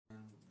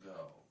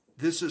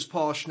This is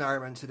Paul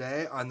Schneiderman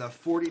today on the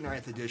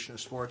 49th edition of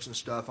Sports and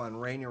Stuff on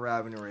Rainier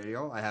Avenue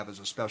Radio. I have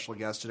as a special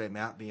guest today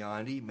Matt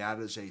Biondi. Matt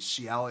is a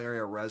Seattle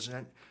area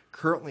resident,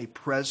 currently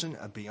president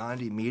of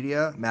Biondi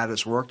Media. Matt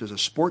has worked as a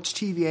sports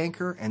TV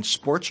anchor and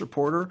sports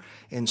reporter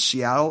in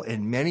Seattle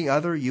and many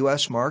other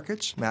U.S.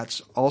 markets.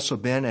 Matt's also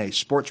been a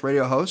sports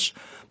radio host.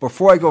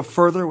 Before I go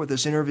further with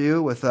this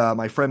interview with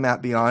my friend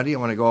Matt Biondi, I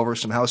want to go over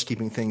some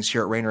housekeeping things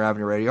here at Rainier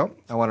Avenue Radio.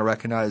 I want to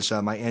recognize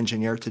my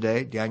engineer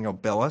today, Daniel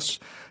Billis.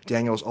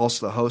 Daniel is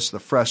also the host of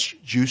the Fresh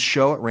Juice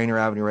Show at Rainier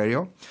Avenue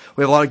Radio.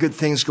 We have a lot of good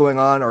things going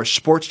on in our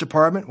sports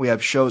department. We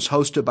have shows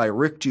hosted by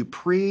Rick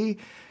Dupree,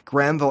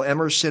 Granville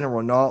Emerson, and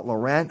Ronald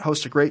Laurent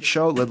host a great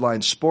show,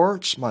 Lidline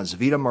Sports.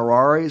 Mazvita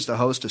Marari is the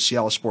host of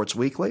Seattle Sports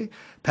Weekly.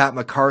 Pat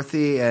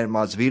McCarthy and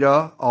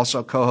Mazvita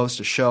also co-host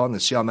a show on the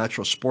Seattle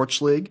Metro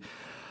Sports League.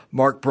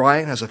 Mark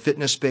Bryant has a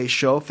fitness-based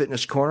show,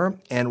 Fitness Corner,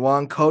 and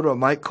Juan Cotto and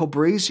Mike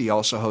Colbrisi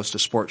also host a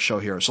sports show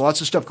here. So lots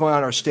of stuff going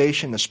on in our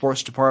station, the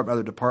sports department,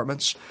 other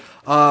departments.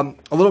 A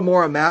little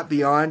more on Matt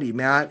Biondi.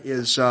 Matt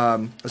is,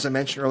 as I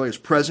mentioned earlier, is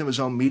president of his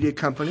own media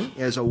company.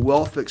 He has a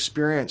wealth of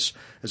experience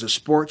as a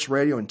sports,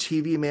 radio, and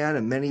TV man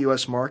in many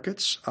U.S.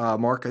 markets.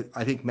 Mark,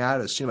 I think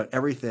Matt has seen about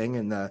everything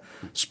in the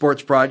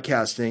sports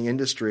broadcasting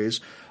industries.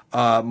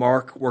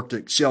 Mark worked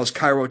at Seattle's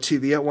Cairo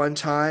TV at one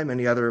time, and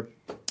the other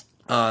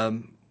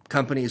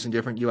companies in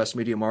different U.S.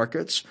 media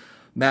markets.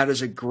 Matt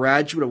is a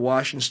graduate of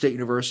Washington State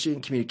University in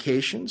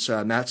communications.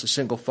 Matt's a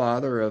single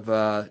father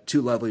of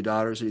two lovely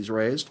daughters that he's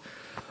raised.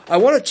 I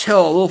want to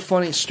tell a little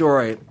funny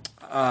story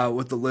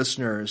with the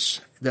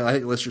listeners that I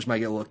think the listeners might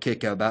get a little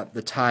kick out about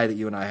the tie that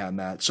you and I have,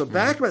 Matt. So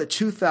back about the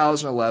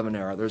 2011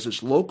 era, there's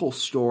this local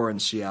store in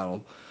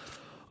Seattle,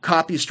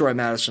 copy store in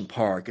Madison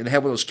Park, and they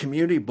have one of those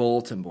community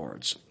bulletin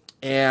boards.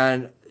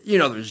 And, you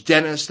know, there's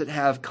dentists that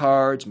have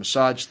cards,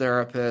 massage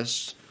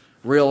therapists,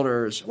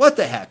 realtors, what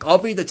the heck? I'll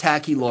be the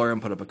tacky lawyer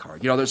and put up a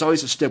card. You know, there's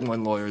always a stigma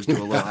when lawyers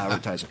do a little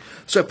advertising.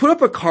 So I put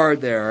up a card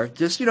there.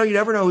 Just, you know, you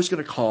never know who's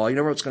going to call. You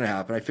never know what's going to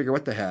happen. I figure,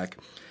 what the heck?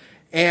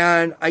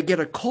 And I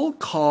get a cold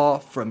call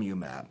from you,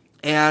 Matt.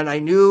 And I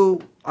knew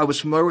I was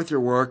familiar with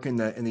your work in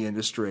the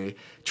industry.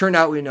 Turned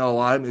out we know a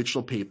lot of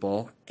mutual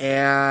people.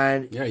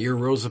 And yeah, you're a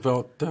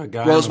Roosevelt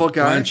guy. Roosevelt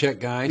guy. Blanchett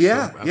guy.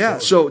 Yeah.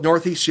 So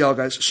Northeast Seattle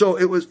guys. So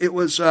it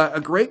was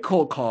a great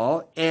cold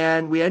call.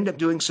 And we ended up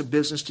doing some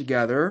business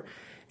together.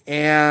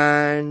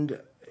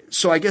 And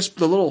so I guess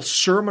the little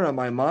sermon of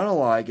my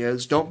monologue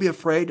is, don't be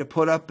afraid to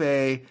put up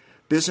a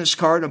business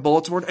card and a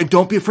bulletin board, and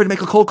don't be afraid to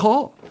make a cold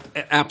call.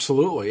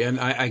 Absolutely. And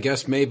I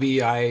guess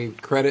maybe I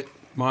credit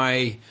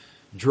my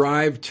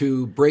drive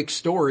to break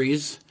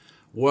stories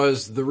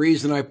was the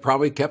reason I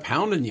probably kept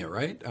hounding you,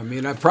 right? I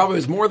mean, I probably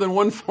was more than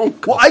one phone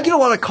call. Well, I get a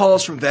lot of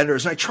calls from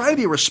vendors, and I try to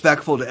be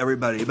respectful to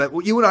everybody, but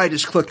you and I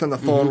just clicked on the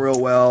phone real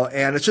well,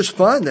 and it's just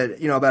fun that,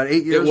 you know, about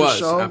 8 years or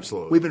so,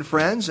 absolutely. We've been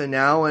friends, and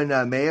now in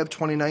May of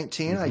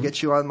 2019, I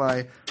get you on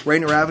my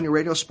Rainier Avenue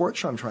Radio Sports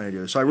Show I'm trying to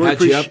do. So I really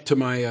appreciate you up to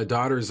my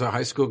daughter's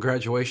high school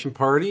graduation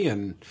party,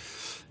 and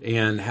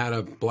had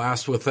a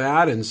blast with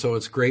that, and so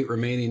it's great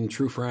remaining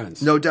true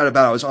friends. No doubt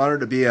about it. I was honored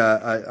to be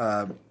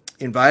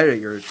invited at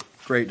your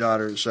great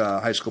daughter's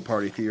high school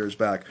party a few years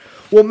back.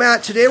 Well,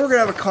 Matt, today we're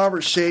going to have a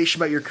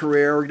conversation about your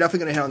career. We're definitely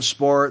going to hit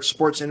on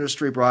sports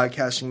industry,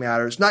 broadcasting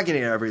matters. Not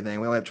getting into everything.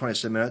 We only have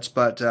 27 minutes,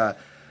 but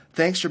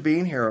thanks for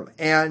being here.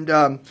 And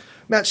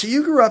Matt, so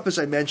you grew up, as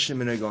I mentioned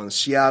a minute ago, in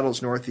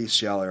Seattle's Northeast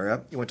Seattle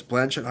area. You went to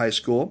Blanchett High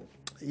School.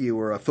 You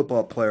were a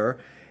football player.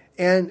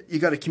 And you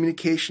got a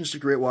communications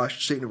degree at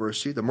Washington State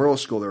University. The Merle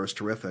School there was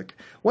terrific.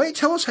 Why don't you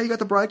tell us how you got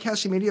the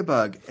broadcasting media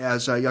bug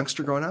as a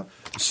youngster growing up?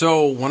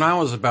 So when I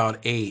was about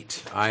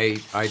 8, I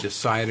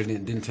decided, and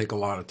it didn't take a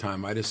lot of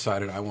time, I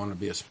decided I wanted to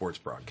be a sports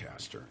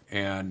broadcaster.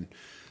 And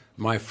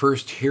my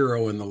first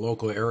hero in the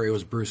local area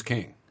was Bruce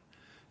King.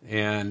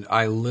 And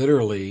I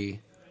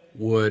literally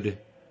would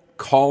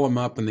call him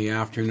up in the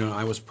afternoon.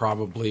 I was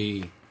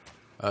probably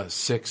a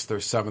 6th or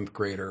 7th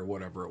grader or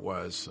whatever it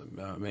was,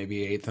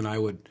 maybe 8th, and I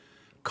would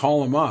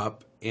call him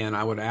up, and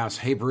I would ask,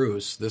 hey,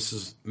 Bruce, this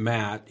is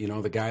Matt, you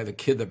know, the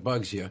kid that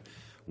bugs you.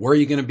 Where are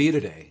you going to be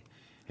today?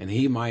 And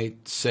he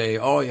might say,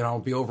 oh, you know, I'll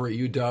be over at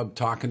UW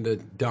talking to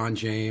Don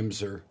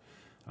James or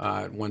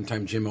at one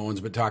time Jim Owens,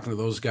 but talking to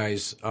those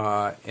guys.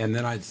 And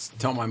then I'd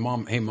tell my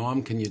mom, hey,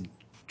 Mom, can you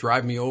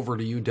drive me over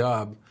to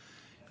UW,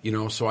 you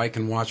know, so I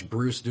can watch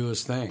Bruce do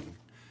his thing?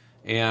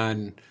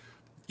 And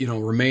you know,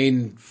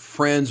 remain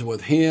friends with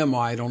him.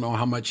 I don't know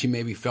how much he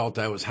maybe felt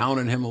I was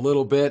hounding him a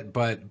little bit,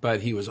 but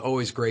he was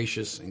always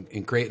gracious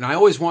and great. And I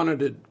always wanted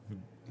to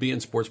be in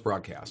sports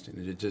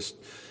broadcasting.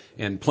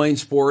 And playing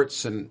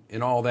sports and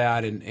all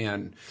that,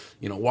 and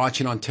you know,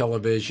 watching on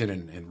television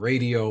and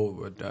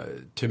radio.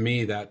 To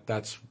me,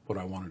 that's what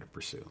I wanted to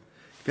pursue.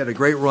 You had a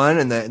great run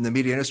in the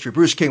media industry.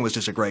 Bruce King was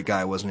just a great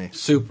guy, wasn't he?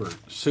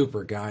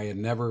 Super guy,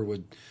 and never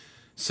would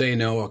say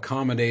no,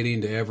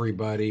 accommodating to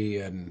everybody,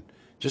 and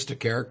just a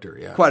character,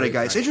 yeah. Quite a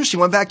guy. It's interesting.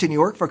 He went back to New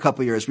York for a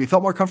couple of years, but he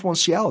felt more comfortable in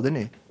Seattle,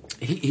 didn't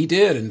he? He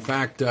did. In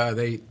fact,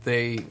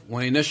 they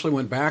when he initially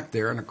went back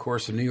there, and of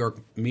course the New York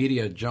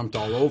media jumped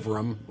all over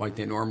him like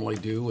they normally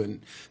do,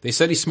 and they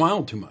said he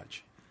smiled too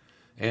much.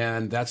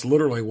 And that's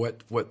literally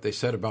what they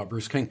said about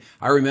Bruce King.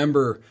 I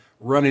remember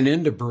running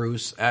into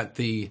Bruce at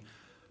the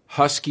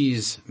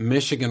Huskies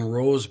Michigan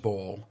Rose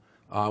Bowl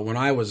when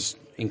I was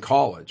in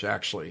college,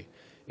 actually.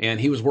 And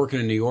he was working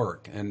in New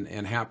York and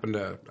happened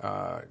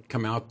to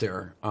come out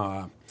there.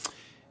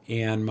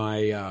 And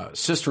my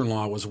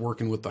sister-in-law was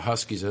working with the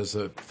Huskies as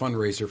a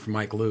fundraiser for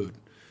Mike Lude.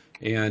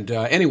 And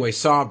anyway,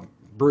 saw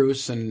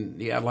Bruce,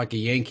 and he had like a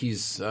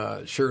Yankees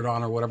shirt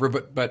on or whatever.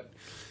 But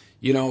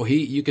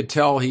you could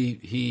tell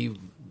he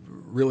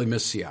really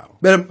missed Seattle.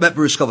 Met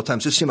Bruce a couple of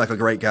times. Just seemed like a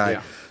great guy.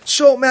 Yeah.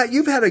 So, Matt,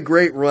 you've had a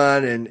great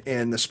run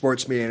in the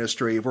sports media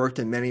industry. You've worked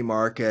in many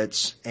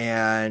markets,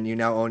 and you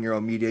now own your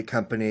own media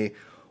company.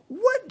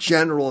 What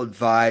general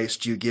advice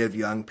do you give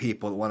young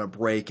people that want to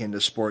break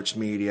into sports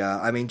media?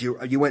 I mean,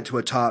 you went to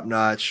a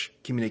top-notch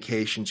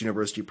communications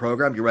university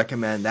program. Do you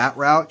recommend that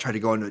route? Try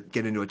to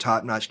get into a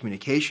top-notch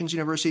communications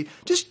university?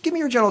 Just give me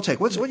your general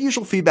take. What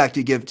usual feedback do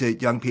you give to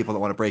young people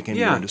that want to break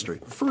into your industry?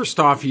 First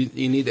off,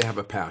 you need to have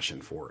a passion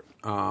for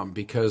it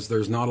because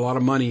there's not a lot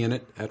of money in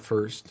it at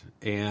first.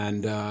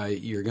 And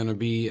you're going to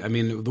be, I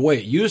mean, the way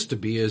it used to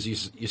be is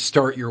you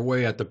start your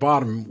way at the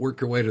bottom,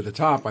 work your way to the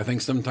top. I think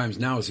sometimes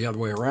now it's the other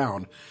way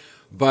around.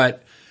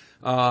 But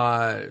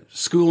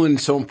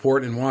schooling's so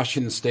important in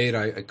Washington State.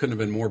 I couldn't have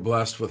been more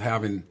blessed with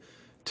having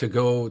to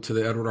go to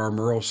the Edward R.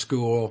 Murrow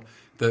School.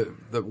 The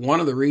one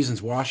of the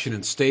reasons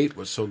Washington State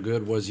was so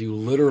good was you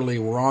literally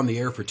were on the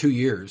air for 2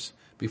 years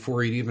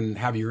before you'd even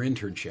have your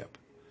internship.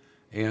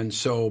 And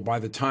so by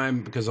the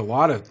time, because a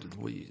lot of,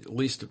 at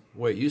least the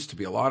way it used to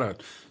be, a lot of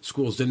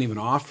schools didn't even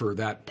offer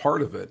that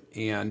part of it.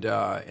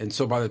 And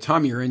so by the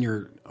time you're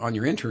on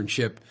your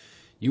internship,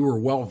 you were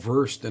well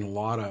versed in a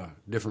lot of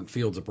different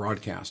fields of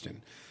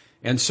broadcasting.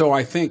 And so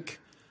I think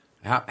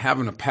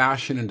having a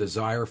passion and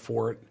desire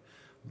for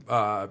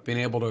it, being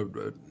able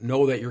to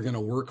know that you're going to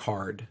work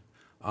hard,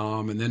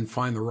 and then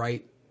find the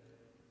right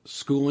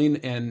schooling,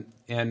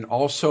 and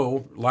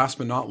also, last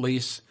but not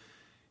least,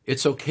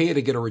 it's okay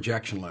to get a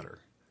rejection letter.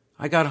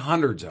 I got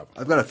hundreds of them.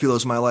 I've got a few of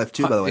those in my life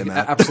too, by the way,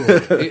 Matt.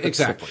 Absolutely.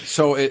 Exactly.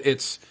 So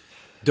it's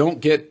don't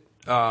get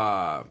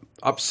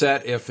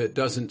upset if it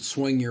doesn't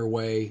swing your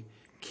way.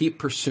 Keep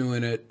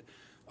pursuing it.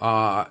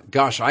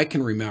 Gosh, I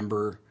can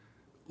remember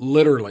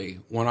literally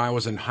when I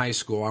was in high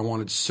school, I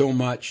wanted so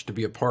much to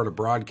be a part of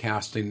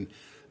broadcasting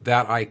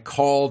that I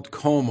called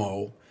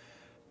Como.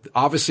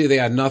 Obviously, they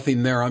had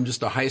nothing there. I'm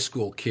just a high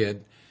school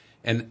kid.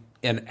 And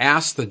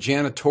asked the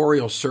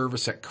janitorial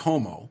service at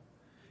Como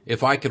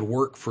if I could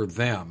work for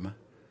them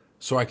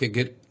so I could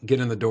get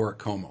in the door at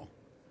Como.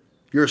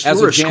 You were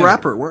a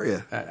scrapper, weren't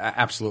you?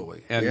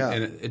 Absolutely. And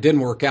it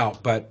didn't work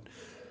out, but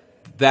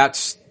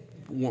that's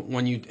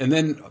when you, and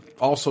then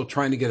also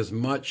trying to get as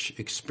much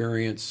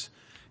experience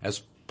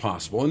as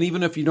possible. And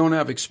even if you don't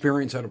have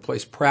experience at a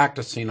place,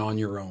 practicing on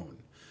your own.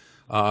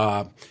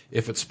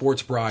 If it's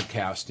sports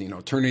broadcasting,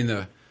 turning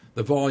the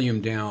volume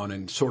down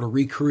and sort of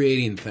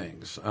recreating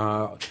things.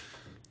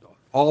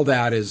 All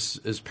that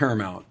is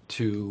paramount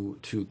to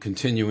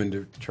continuing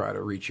to try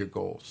to reach your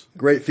goals.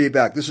 Great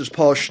feedback. This is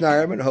Paul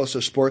Schneiderman, host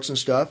of Sports and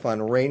Stuff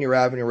on Rainier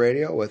Avenue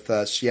Radio with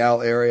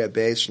Seattle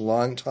area-based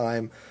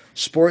longtime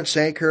sports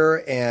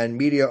anchor and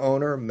media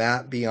owner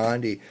Matt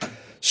Biondi.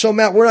 So,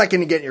 Matt, we're not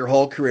going to get in your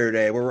whole career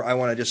today. I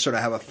want to just sort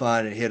of have a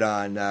fun and hit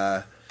on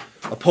a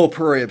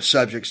potpourri of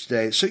subjects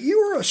today. So you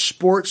were a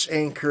sports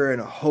anchor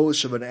and a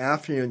host of an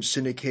afternoon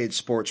syndicated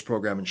sports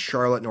program in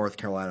Charlotte, North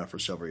Carolina for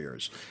several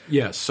years.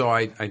 Yes, so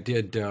I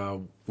did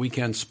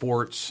weekend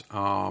sports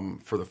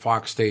for the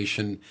Fox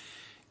station,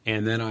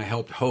 and then I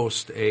helped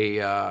host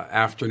a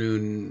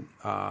afternoon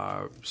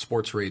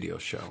sports radio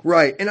show.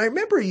 Right, and I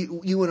remember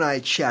you and I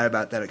chat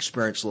about that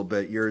experience a little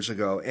bit years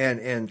ago,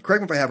 and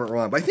correct me if I have it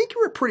wrong, but I think you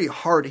were a pretty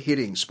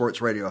hard-hitting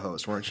sports radio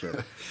host, weren't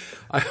you?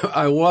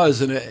 I was,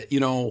 and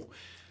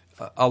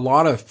a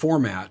lot of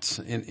formats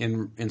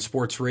in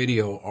sports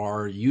radio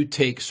are you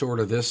take sort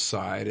of this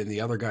side and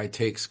the other guy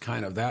takes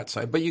kind of that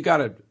side. But you got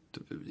to,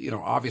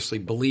 obviously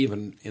believe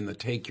in the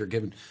take you're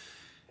given.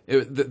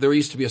 There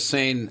used to be a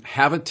saying,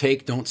 have a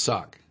take, don't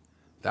suck.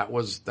 That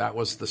was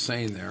the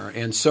saying there.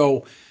 And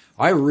so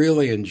I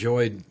really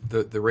enjoyed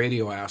the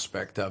radio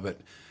aspect of it,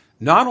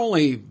 not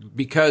only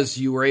because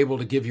you were able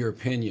to give your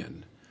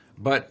opinion,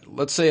 but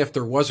let's say if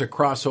there was a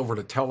crossover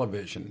to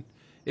television,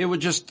 it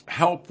would just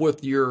help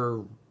with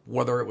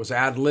whether it was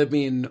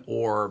ad-libbing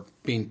or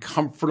being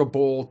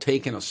comfortable,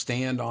 taking a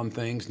stand on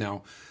things.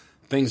 Now,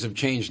 things have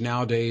changed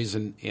nowadays,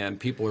 and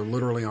people are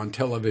literally on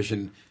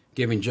television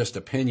giving just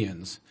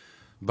opinions.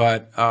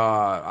 But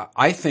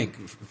I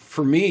think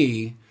for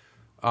me,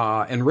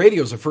 and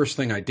radio is the first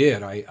thing I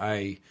did.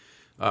 I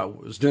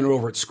was doing it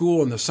over at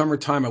school. In the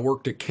summertime, I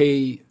worked at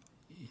the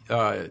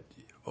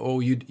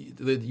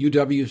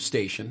UW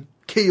station.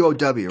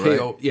 KUOW,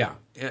 right? Yeah.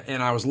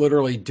 And I was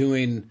literally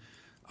doing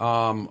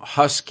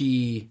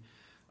Husky,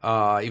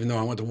 even though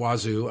I went to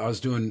Wazoo, I was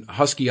doing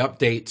Husky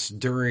updates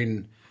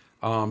during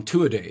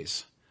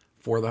two-a-days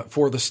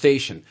for the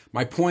station.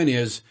 My point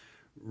is,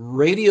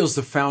 radio's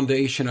the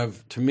foundation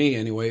to me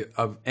anyway,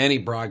 of any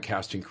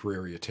broadcasting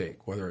career you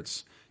take, whether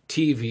it's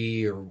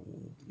TV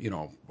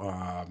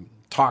or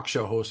talk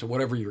show host or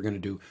whatever you're going to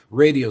do,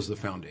 radio's the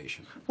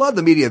foundation. A lot of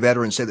the media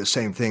veterans say the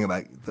same thing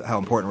about how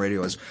important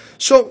radio is.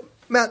 So,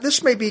 Matt,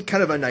 this may be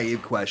kind of a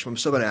naive question, but I'm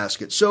still going to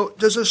ask it. So,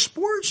 does a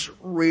sports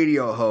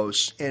radio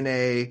host in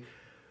a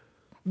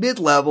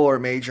mid-level or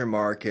major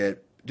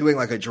market doing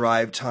like a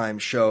drive time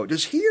show,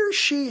 does he or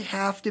she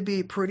have to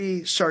be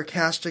pretty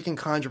sarcastic and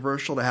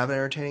controversial to have an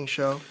entertaining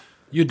show?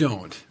 You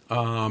don't.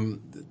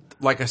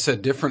 Like I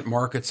said, different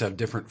markets have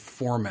different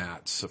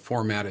formats,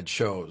 formatted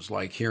shows.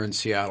 Like here in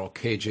Seattle,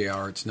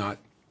 KJR, it's not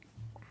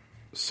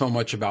so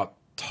much about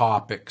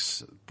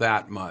topics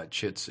that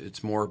much.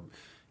 It's more,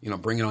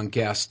 bringing on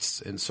guests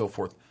and so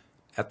forth.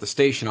 At the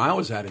station I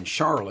was at in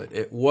Charlotte,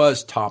 it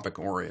was topic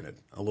oriented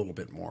a little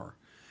bit more,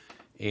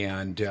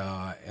 and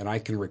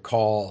I can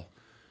recall,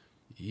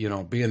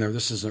 being there.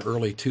 This is the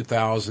early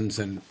 2000s,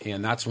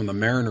 and that's when the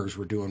Mariners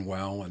were doing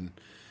well, and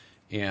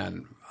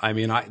I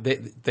mean,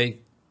 they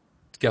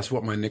guess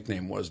what my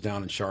nickname was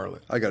down in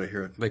Charlotte? I got to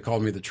hear it. They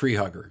called me the tree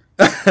hugger.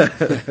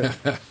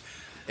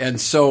 And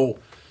so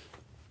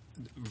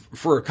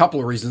for a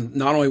couple of reasons,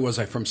 not only was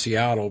I from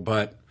Seattle,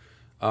 but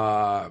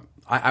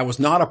I was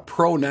not a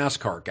pro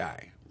NASCAR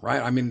guy,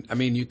 right? I mean,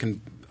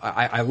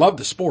 I love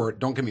the sport,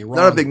 don't get me wrong.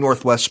 Not a big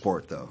Northwest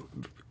sport, though.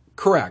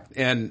 Correct.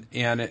 And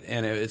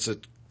it's a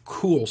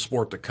cool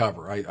sport to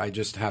cover. I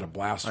just had a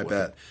blast with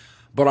it.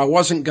 But I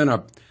wasn't going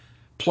to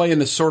play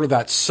into sort of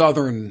that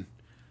Southern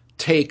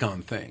take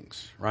on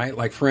things, right?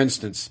 Like, for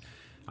instance,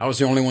 I was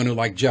the only one who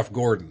liked Jeff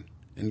Gordon.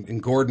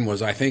 And Gordon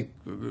was, I think,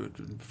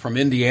 from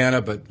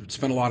Indiana, but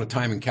spent a lot of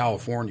time in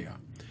California.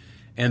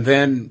 And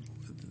then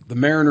the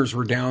Mariners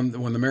were down.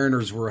 When the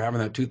Mariners were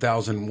having that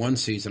 2001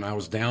 season, I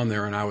was down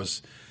there, and I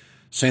was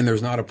saying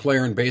there's not a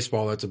player in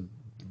baseball that's a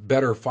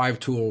better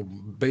five-tool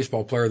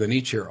baseball player than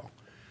Ichiro.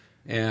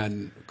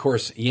 And, of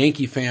course,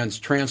 Yankee fans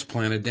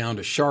transplanted down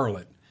to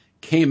Charlotte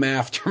came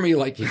after me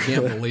like you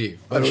can't believe.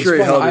 But I'm sure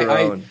you held your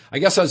own. I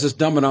guess I was just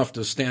dumb enough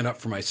to stand up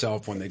for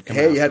myself when they'd come.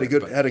 Hey, you had a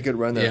good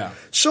run there. Yeah.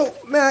 So,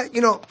 Matt,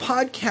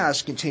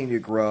 podcasts continue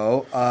to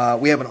grow.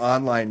 We have an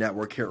online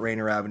network here at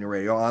Rainier Avenue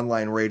Radio.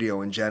 Online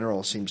radio in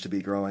general seems to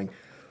be growing.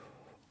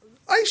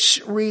 I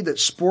read that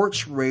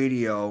sports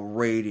radio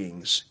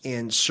ratings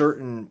in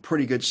certain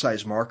pretty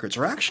good-sized markets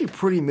are actually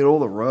pretty middle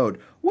of the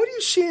road. What do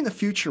you see in the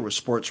future with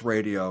sports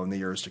radio in the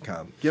years to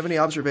come? Do you have any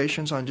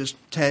observations on just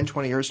 10,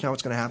 20 years from now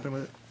what's going to happen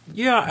with it?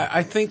 Yeah,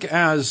 I think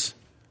as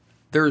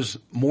there's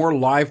more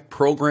live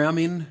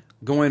programming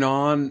going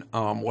on,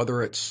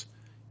 whether it's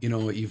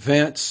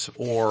events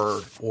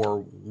or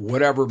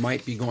whatever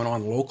might be going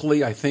on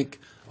locally, I think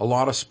a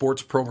lot of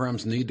sports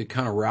programs need to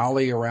kind of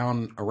rally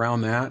around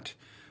that.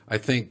 I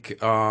think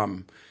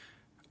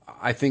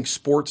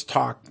sports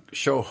talk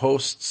show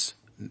hosts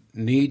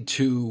need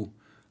to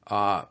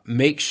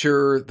make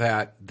sure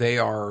that they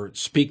are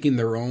speaking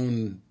their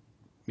own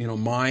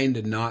mind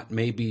and not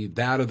maybe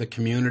that of the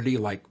community,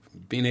 like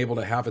being able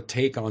to have a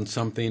take on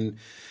something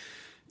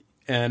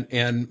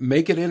and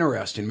make it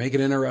interesting. Make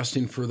it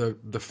interesting for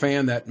the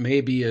fan that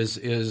maybe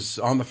is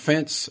on the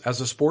fence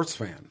as a sports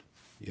fan,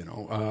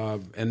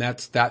 and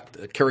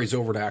that carries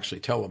over to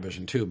actually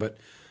television too. But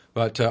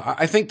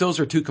I think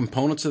those are two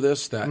components of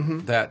this that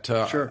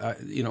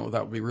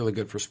that would be really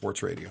good for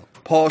sports radio.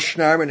 Paul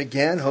Schneiderman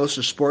again, host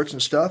of Sports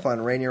and Stuff on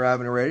Rainier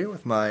Avenue Radio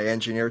with my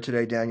engineer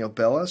today, Daniel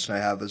Bellis, and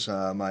I have as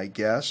my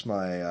guest,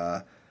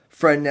 my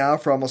friend now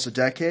for almost a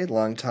decade,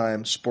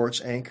 longtime sports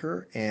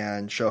anchor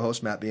and show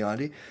host, Matt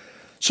Biondi.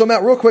 So,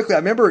 Matt, real quickly, I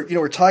remember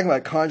we're talking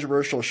about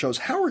controversial shows.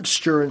 Howard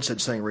Stern said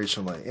something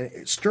recently,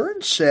 and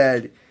Stern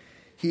said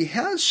he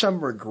has some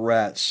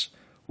regrets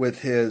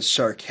with his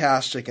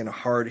sarcastic and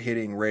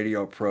hard-hitting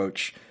radio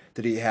approach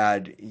that he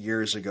had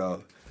years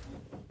ago.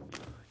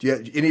 Do you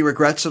have any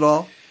regrets at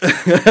all?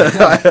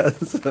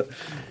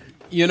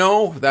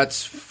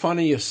 That's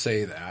funny you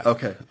say that.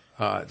 Okay.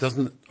 It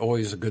doesn't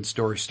always a good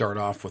story start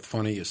off with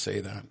funny you say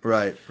that.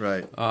 Right.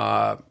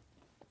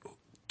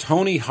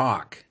 Tony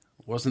Hawk,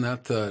 wasn't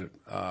that the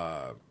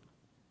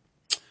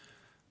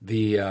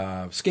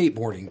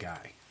skateboarding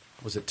guy?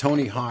 Was it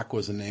Tony Hawk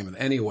was the name of it?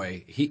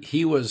 Anyway,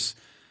 he was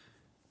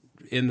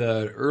in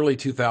the early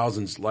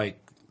 2000s, like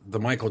the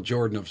Michael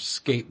Jordan of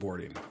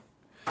skateboarding.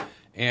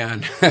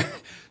 And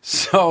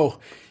so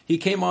he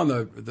came on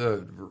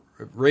the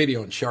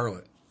radio in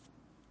Charlotte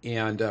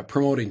and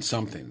promoting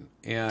something.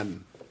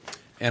 And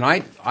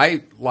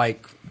I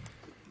like,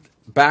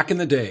 back in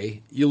the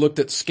day, you looked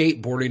at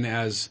skateboarding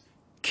as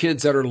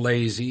kids that are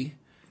lazy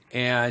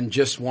and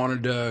just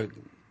wanted to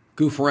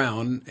goof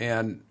around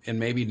and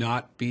maybe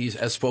not be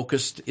as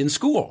focused in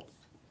school.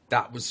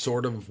 That was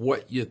sort of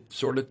what you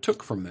sort of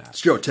took from that.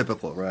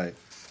 Stereotypical, right?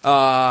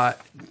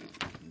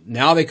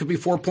 Now they could be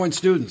 4-point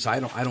students. I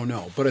don't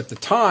know. But at the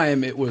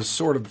time, it was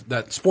sort of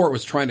that sport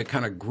was trying to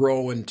kind of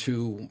grow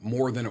into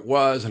more than it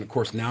was. And, of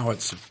course, now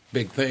it's a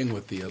big thing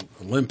with the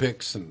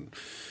Olympics and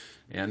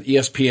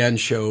ESPN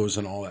shows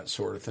and all that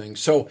sort of thing.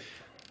 So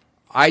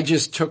I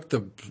just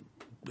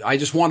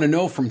want to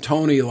know from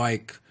Tony,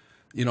 like,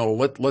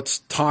 let's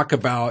talk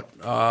about,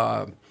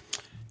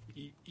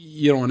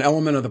 an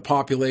element of the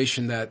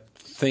population that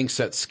thinks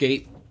that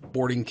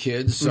skateboarding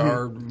kids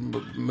are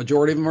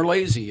majority of them are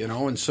lazy,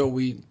 and so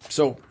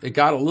it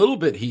got a little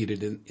bit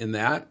heated in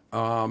that.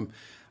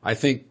 I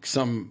think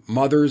some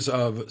mothers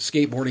of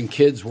skateboarding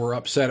kids were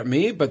upset at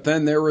me, but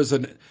then there was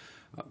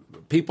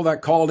people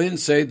that called in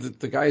say that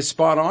the guy's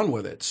spot on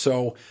with it.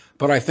 So,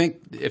 but I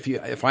think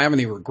if I have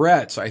any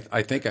regrets, I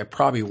think I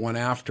probably went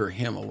after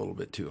him a little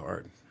bit too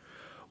hard.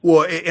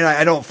 Well, and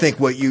I don't think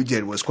what you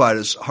did was quite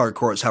as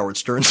hardcore as Howard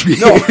Stern's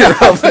behavior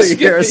over the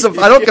years.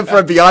 I don't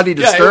compare Biondi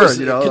to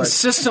Stern. It was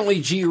consistently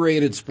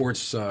G-rated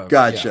sports.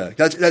 Gotcha.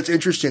 Yeah. That's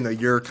interesting, though,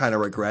 your kind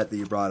of regret that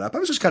you brought up. I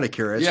was just kind of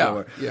curious.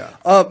 Yeah.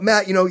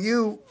 Matt,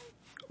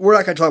 we're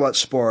not going to talk about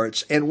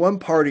sports. And one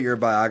part of your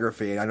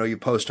biography, I know you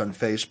post on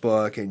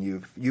Facebook, and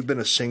you've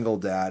been a single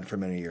dad for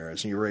many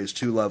years, and you raised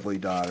 2 lovely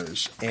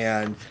daughters.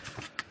 And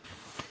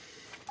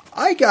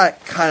I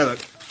got kind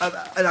of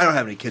I don't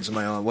have any kids of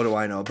my own. What do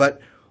I know? But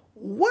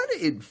what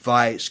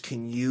advice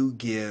can you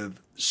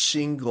give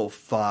single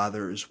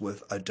fathers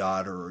with a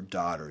daughter or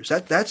daughters?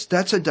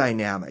 That's a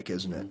dynamic,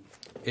 isn't it?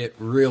 It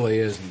really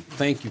is. And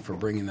thank you for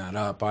bringing that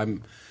up.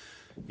 I'm,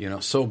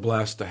 so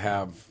blessed to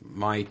have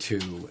my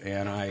 2,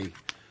 and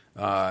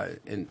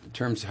in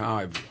terms of how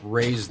I've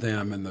raised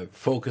them, and the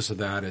focus of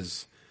that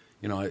is,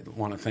 I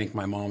want to thank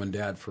my mom and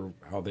dad for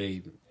how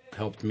they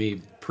helped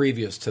me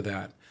previous to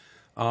that.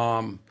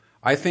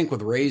 I think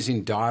with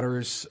raising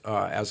daughters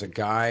as a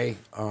guy,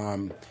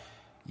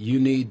 you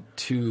need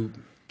to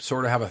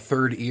sort of have a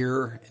third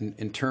ear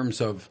in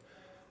terms of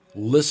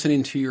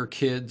listening to your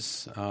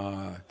kids,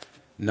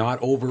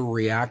 not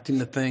overreacting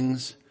to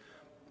things.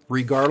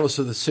 Regardless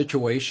of the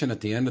situation,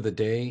 at the end of the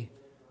day,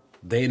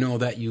 they know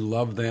that you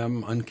love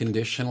them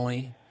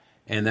unconditionally,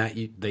 and that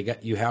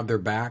you have their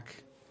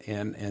back,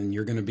 and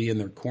you're going to be in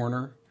their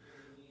corner.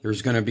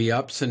 There's going to be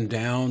ups and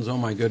downs. Oh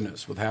my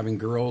goodness, with having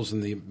girls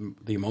and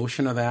the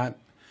emotion of that.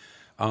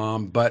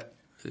 But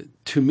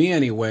to me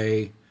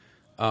anyway,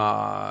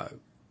 at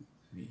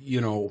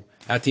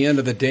the end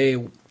of the day,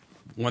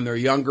 when they're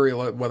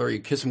younger, whether you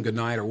kiss them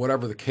goodnight or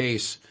whatever the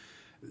case,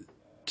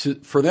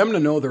 for them to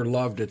know they're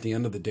loved at the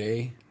end of the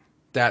day,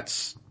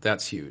 that's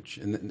huge.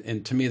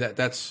 And to me,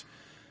 that's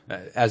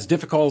as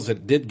difficult as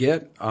it did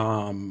get.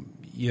 I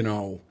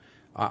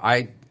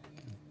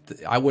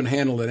wouldn't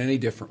handle it any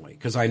differently,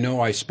 because I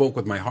know I spoke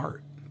with my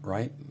heart.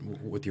 Right,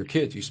 with your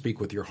kids, you speak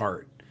with your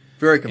heart.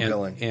 Very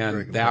compelling.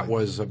 And that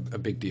was a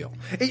big deal.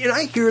 And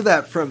I hear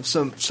that from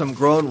some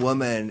grown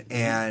women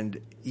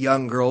and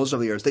young girls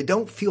over the years. They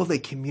don't feel they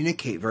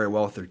communicate very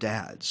well with their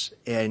dads.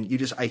 And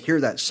I hear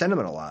that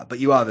sentiment a lot. But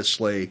you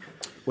obviously,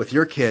 with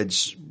your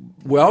kids.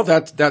 Well,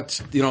 that's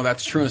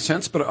true in a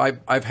sense. But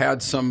I've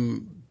had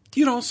some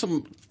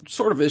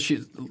sort of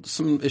issues,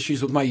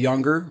 with my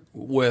younger,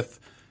 with,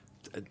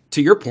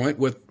 to your point,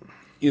 with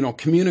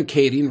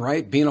communicating,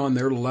 right? Being on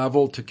their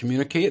level to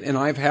communicate. And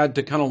I've had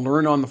to kind of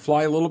learn on the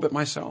fly a little bit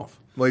myself.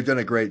 Well, you've done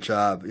a great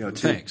job.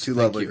 Thanks. Two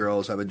lovely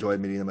girls. I've enjoyed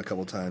meeting them a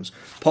couple times.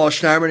 Paul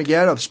Schneiderman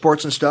again of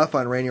Sports and Stuff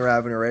on Rainier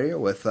Avenue Radio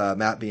with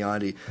Matt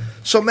Biondi.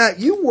 So, Matt,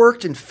 you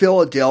worked in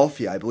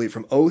Philadelphia, I believe,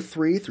 from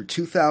 2003 through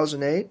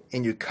 2008,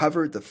 and you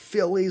covered the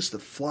Phillies, the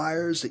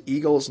Flyers, the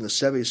Eagles, and the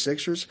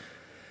 76ers.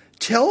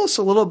 Tell us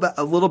a little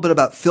bit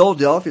about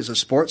Philadelphia as a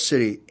sports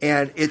city,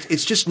 and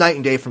it's just night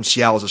and day from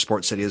Seattle as a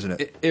sports city, isn't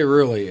it? It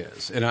really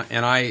is, and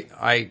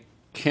I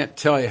can't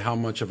tell you how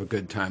much of a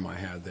good time I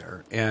had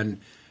there. And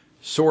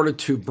sort of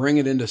to bring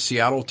it into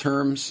Seattle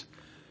terms,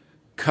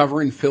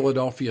 covering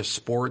Philadelphia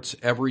sports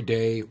every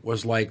day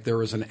was like there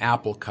was an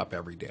Apple Cup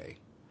every day.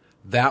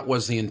 That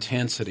was the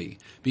intensity,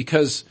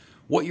 because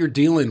what you're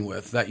dealing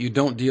with that you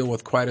don't deal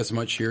with quite as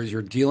much here is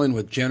you're dealing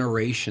with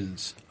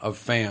generations of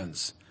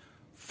fans.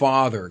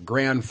 Father,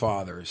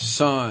 grandfather,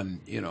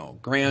 son,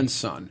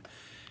 grandson.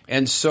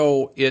 And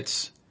so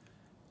it's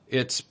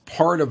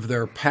part of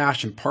their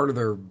passion, part of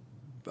their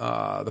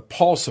the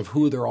pulse of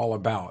who they're all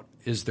about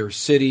is their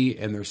city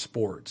and their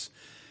sports.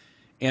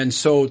 And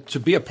so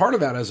to be a part of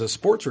that as a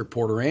sports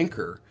reporter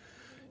anchor,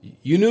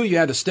 you knew you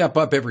had to step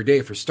up every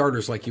day for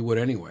starters like you would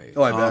anyway.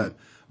 Oh, I bet.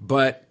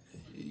 But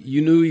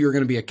you knew you were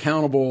going to be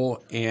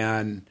accountable,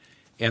 and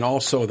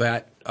also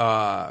that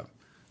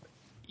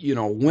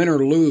win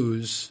or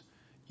lose,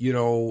 you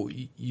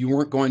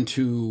weren't going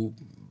to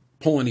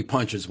pull any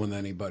punches with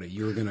anybody.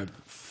 You were going to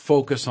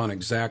focus on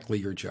exactly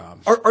your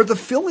job. Are the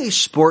Philly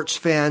sports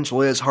fans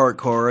really as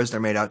hardcore as they're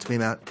made out to be,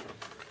 Matt?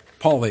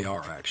 Paul, they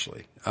are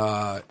actually.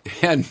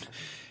 And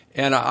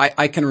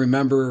I can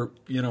remember,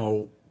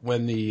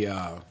 when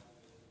the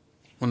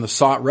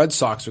Red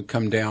Sox would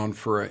come down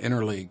for an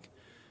interleague,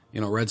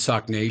 Red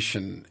Sox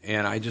Nation,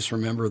 and I just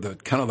remember the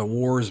kind of the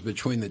wars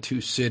between the two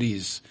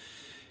cities.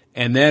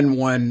 And then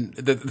when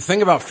the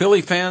thing about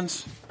Philly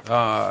fans,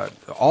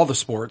 all the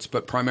sports,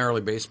 but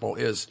primarily baseball,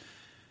 is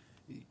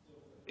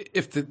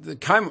if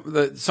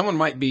someone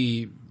might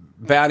be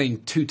batting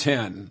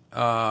 .210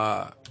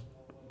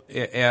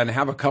 and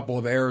have a couple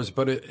of errors,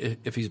 but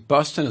if he's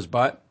busting his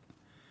butt,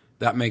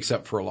 that makes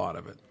up for a lot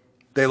of it.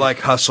 They like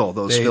hustle,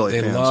 Philly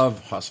fans. They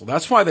love hustle.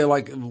 That's why they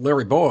like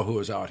Larry Boa, who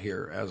was out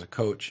here as a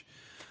coach.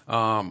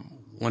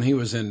 when he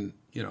was in,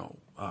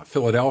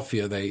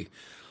 Philadelphia, they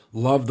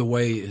loved the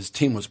way his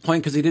team was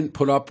playing because he didn't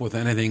put up with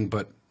anything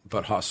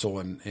but hustle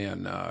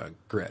and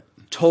grit.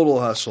 Total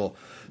hustle.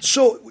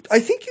 So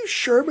I think you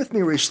shared with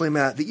me recently,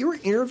 Matt, that you were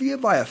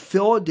interviewed by a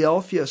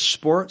Philadelphia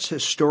sports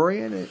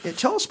historian.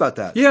 Tell us about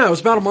that. Yeah, it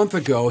was about a month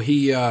ago.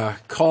 He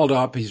called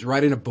up. He's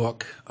writing a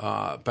book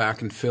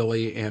back in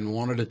Philly and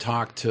wanted to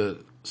talk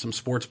to some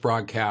sports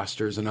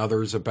broadcasters and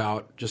others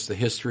about just the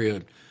history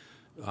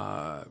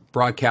of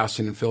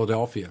broadcasting in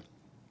Philadelphia.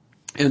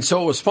 And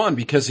so it was fun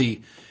because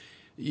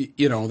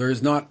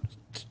there's not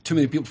too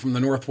many people from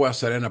the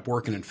Northwest that end up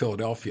working in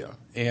Philadelphia.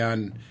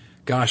 And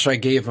gosh, I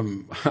gave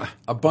him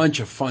a bunch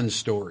of fun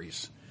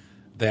stories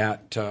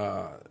that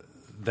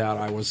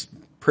I was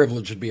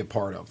privileged to be a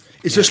part of.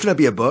 Is this going to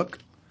be a book?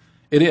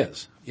 It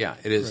is. Yeah,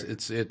 it is.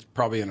 Right. It's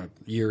probably in a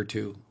year or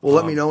two. Well,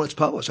 let me know when it's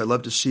published. I'd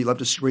love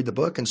to read the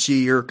book and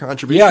see your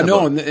contribution. Yeah,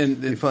 no,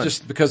 and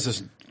just because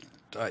this,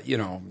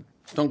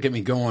 don't get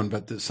me going,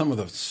 but some of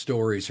the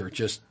stories are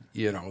just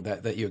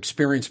that you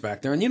experience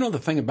back there. And the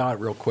thing about it,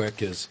 real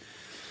quick, is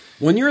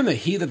when you're in the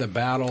heat of the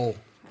battle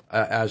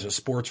as a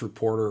sports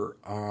reporter,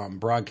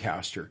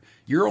 broadcaster,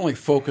 you're only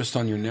focused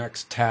on your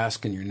next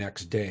task and your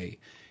next day.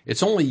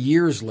 It's only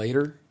years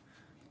later,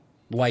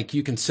 like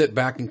you can sit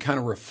back and kind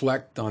of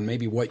reflect on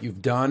maybe what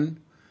you've done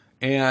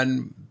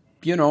and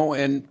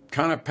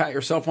kind of pat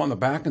yourself on the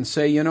back and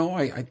say,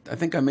 I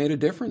think I made a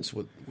difference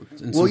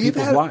in some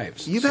people's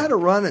lives. You've had a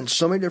run in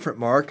so many different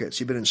markets.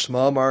 You've been in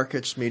small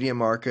markets, medium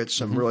markets,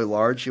 some really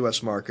large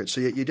U.S. markets.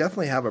 So you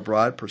definitely have a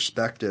broad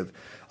perspective.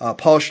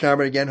 Paul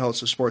Schneiderman, again,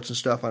 host of Sports and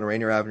Stuff on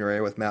Rainier Avenue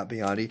area with Matt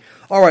Biondi.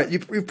 All right,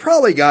 you've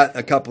probably got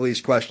a couple of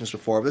these questions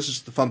before. But this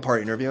is the fun part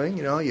of interviewing.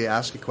 You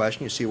ask a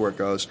question, you see where it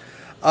goes.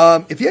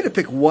 If you had to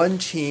pick one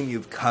team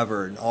you've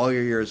covered in all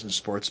your years in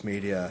sports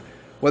media,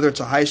 whether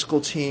it's a high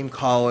school team,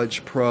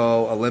 college,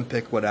 pro,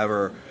 Olympic,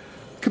 whatever,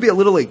 it could be a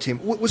Little League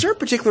team. Was there a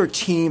particular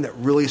team that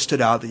really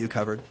stood out that you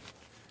covered?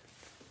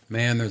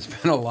 Man, there's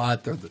been a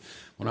lot.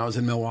 When I was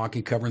in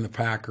Milwaukee covering the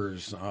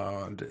Packers,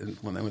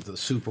 when they went to the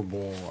Super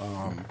Bowl,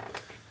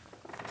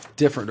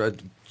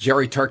 different.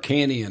 Jerry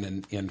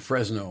Tarkanian in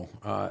Fresno,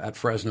 at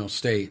Fresno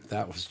State,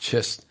 that was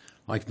just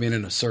like being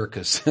in a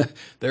circus.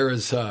 There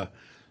is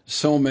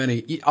so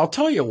many. I'll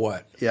tell you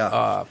what.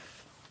 Yeah.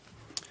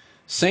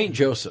 St.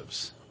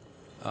 Joseph's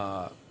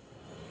was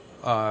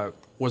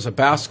a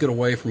basket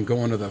away from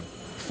going to the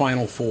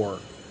Final Four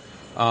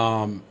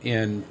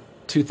in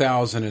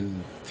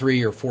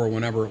 2003 or 4,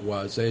 whenever it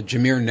was.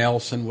 Jameer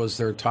Nelson was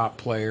their top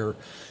player,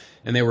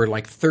 and they were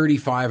like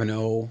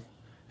 35-0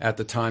 at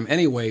the time.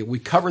 Anyway, we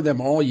covered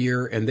them all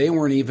year, and they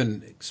weren't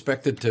even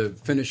expected to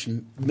finish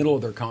middle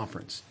of their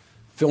conference.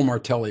 Phil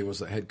Martelli was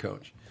the head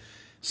coach.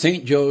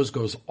 St. Joe's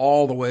goes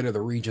all the way to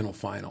the regional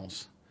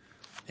finals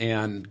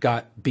and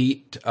got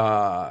beat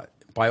by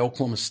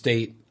Oklahoma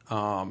State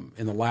in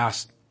the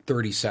last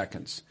 30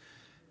 seconds.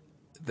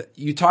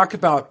 You talk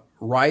about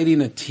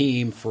riding a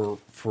team for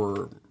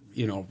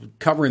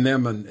covering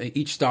them on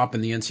each stop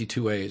in the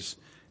NC2As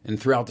and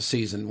throughout the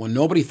season when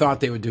nobody thought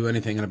they would do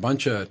anything, and a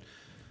bunch of,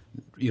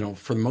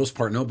 for the most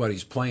part,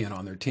 nobody's playing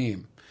on their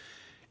team.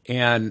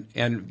 And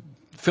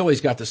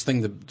Philly's got this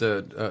thing,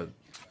 the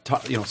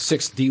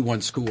 6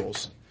 D1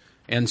 schools.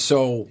 And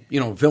so,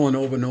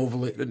 Villanova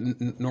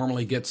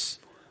normally gets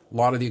a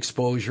lot of the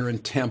exposure,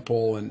 and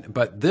Temple,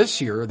 but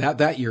this year,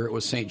 that year, it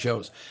was St.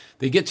 Joe's.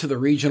 They get to the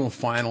regional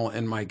final,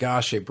 and my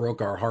gosh, they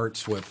broke our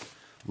hearts with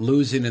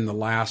losing in the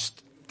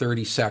last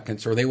 30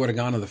 seconds, or they would have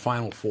gone to the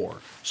Final Four.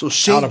 So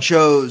St.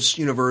 Joe's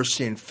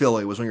University in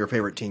Philly was one of your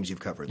favorite teams you've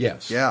covered.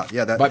 Yes. Yeah.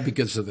 But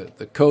because of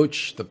the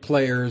coach, the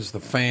players, the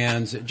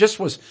fans, it just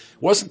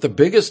wasn't the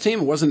biggest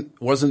team. It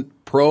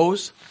wasn't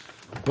pros.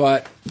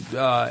 But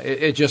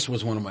it just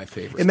was one of my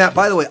favorites. And Matt,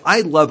 by the way,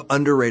 I love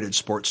underrated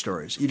sports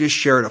stories. You just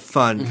shared a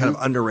fun kind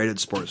of underrated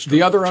sports story.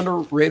 The other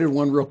underrated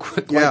one, real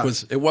quick,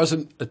 was it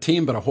wasn't a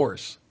team but a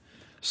horse.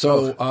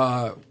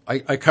 So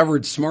I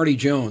covered Smarty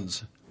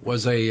Jones,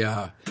 was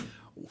a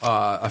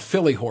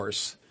Philly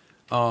horse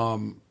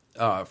from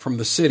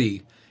the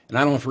city, and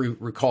I don't know if you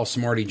recall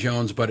Smarty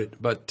Jones,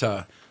 but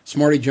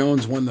Smarty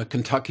Jones won the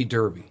Kentucky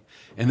Derby,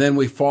 and then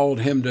we followed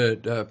him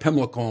to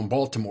Pimlico in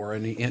Baltimore,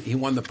 and he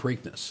won the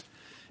Preakness.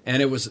 And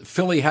it was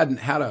Philly hadn't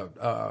had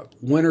a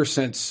winner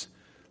since,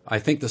 I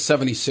think, the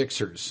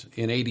 76ers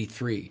in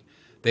 '83.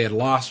 They had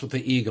lost with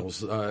the Eagles,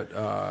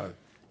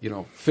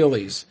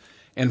 Phillies.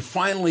 And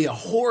finally, a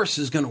horse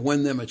is going to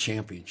win them a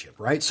championship,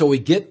 right? So we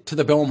get to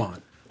the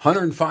Belmont,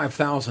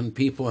 105,000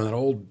 people in that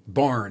old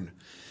barn.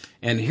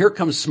 And here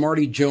comes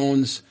Smarty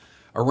Jones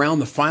around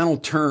the final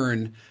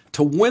turn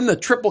to win the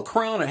Triple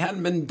Crown. It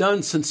hadn't been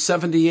done since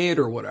 '78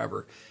 or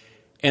whatever.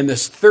 And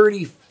this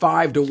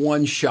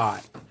 35-1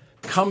 shot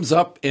comes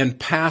up and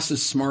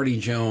passes Smarty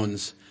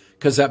Jones,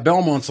 because that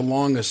Belmont's the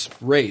longest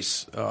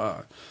race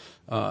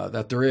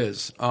that there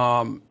is,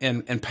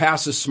 and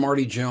passes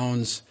Smarty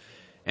Jones,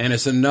 and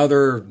it's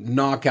another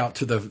knockout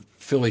to the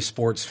Philly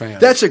sports fans.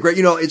 That's a great,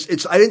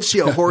 it's. I didn't see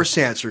a horse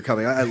answer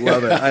coming. I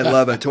love it. I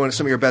love it. To one of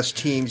some of your best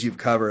teams you've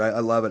covered. I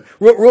love it.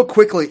 Real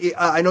quickly,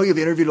 I know you've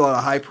interviewed a lot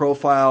of high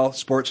profile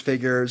sports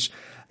figures.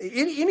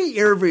 Any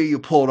interview you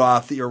pulled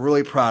off that you're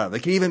really proud of?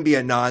 It can even be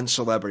a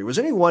non-celebrity. Was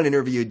there any one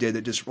interview you did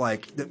that just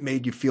that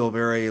made you feel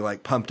very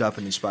pumped up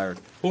and inspired?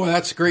 Well,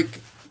 that's a great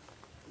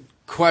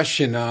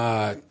question.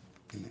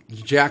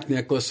 Jack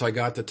Nicklaus, I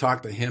got to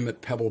talk to him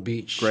at Pebble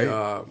Beach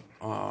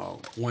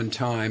one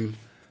time.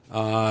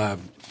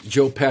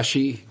 Joe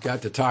Pesci,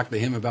 got to talk to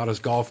him about his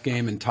golf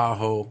game in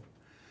Tahoe.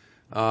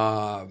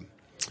 Brett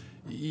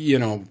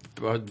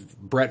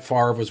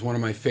Favre was one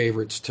of my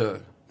favorites to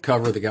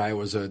cover. The guy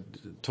was a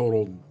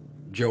total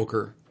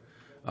joker.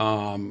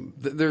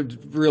 They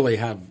really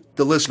have...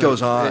 The list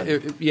goes on.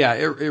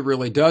 It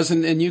really does.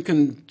 And you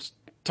can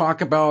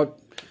talk about,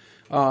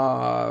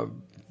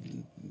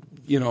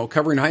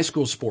 covering high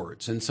school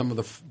sports and some of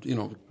the,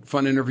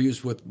 fun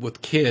interviews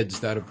with kids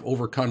that have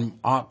overcome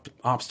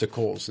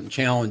obstacles and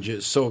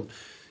challenges. So,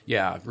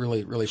 yeah,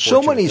 really fortunate.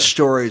 So many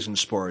stories in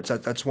sports.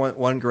 That's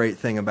one great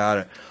thing about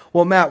it.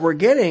 Well, Matt, we're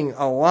getting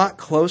a lot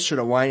closer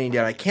to winding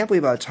down. I can't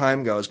believe how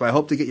time goes, but I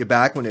hope to get you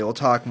back one day. We'll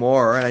talk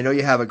more. And I know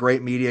you have a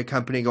great media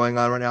company going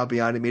on right now,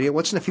 Biondi Media.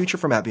 What's in the future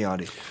for Matt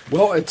Biondi?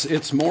 Well,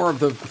 it's more of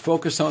the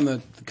focus on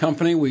the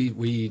company.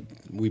 We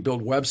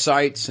build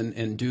websites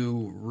and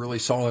do really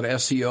solid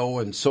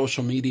SEO and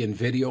social media and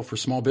video for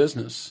small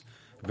business.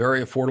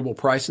 Very affordable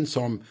pricing.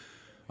 So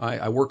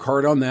I work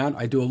hard on that.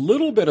 I do a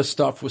little bit of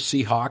stuff with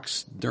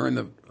Seahawks during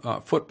the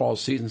football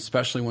season,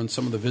 especially when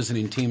some of the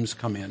visiting teams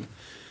come in.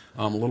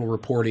 A little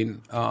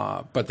reporting,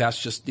 but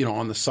that's just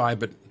on the side.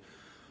 But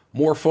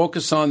more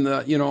focus on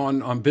the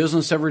on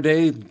business every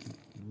day,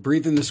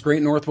 breathing this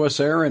great Northwest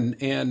air,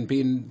 and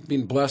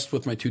being blessed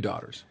with my two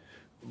daughters.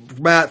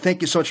 Matt,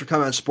 thank you so much for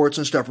coming on Sports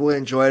and Stuff. Really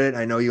enjoyed it.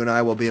 I know you and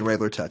I will be in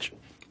regular touch.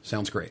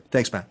 Sounds great.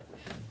 Thanks, Matt.